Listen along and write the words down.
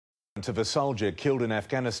Of a soldier killed in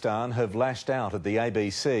Afghanistan have lashed out at the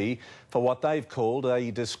ABC for what they've called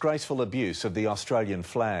a disgraceful abuse of the Australian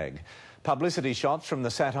flag. Publicity shots from the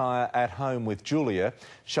satire At Home with Julia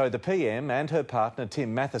show the PM and her partner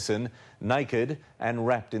Tim Matheson naked and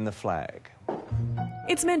wrapped in the flag.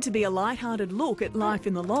 It's meant to be a light-hearted look at life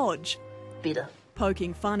in the lodge. Bitter.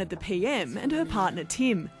 Poking fun at the PM and her partner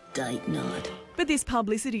Tim. Date night. But this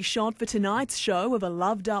publicity shot for tonight's show of a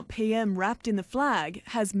loved-up PM wrapped in the flag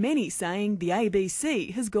has many saying the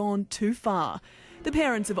ABC has gone too far. The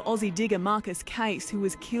parents of Aussie digger Marcus Case, who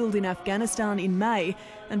was killed in Afghanistan in May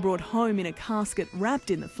and brought home in a casket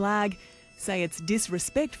wrapped in the flag, say it's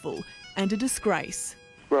disrespectful and a disgrace.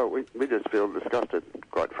 Well, we just feel disgusted,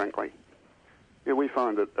 quite frankly. Yeah, we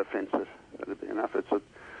find it offensive. That'd be enough. It's a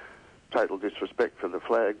total disrespect for the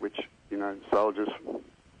flag, which, you know, soldiers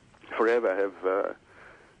forever have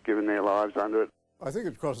given their lives under it. I think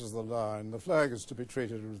it crosses the line. The flag is to be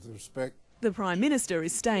treated with respect. The Prime Minister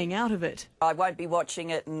is staying out of it. I won't be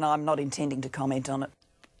watching it and I'm not intending to comment on it.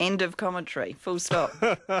 End of commentary. Full stop.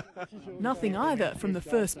 Nothing either from the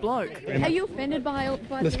first bloke. Are you offended by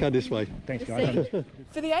Let's go this way. Thanks, guys.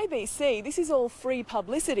 For the ABC, this is all free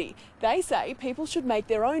publicity. They say people should make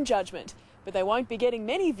their own judgment, but they won't be getting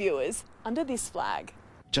many viewers under this flag.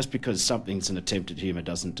 Just because something's an attempted humour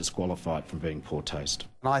doesn't disqualify it from being poor taste.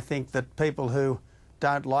 I think that people who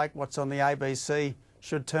don't like what's on the ABC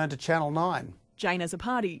should turn to Channel 9. Jane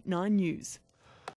Azzopardi, 9 News.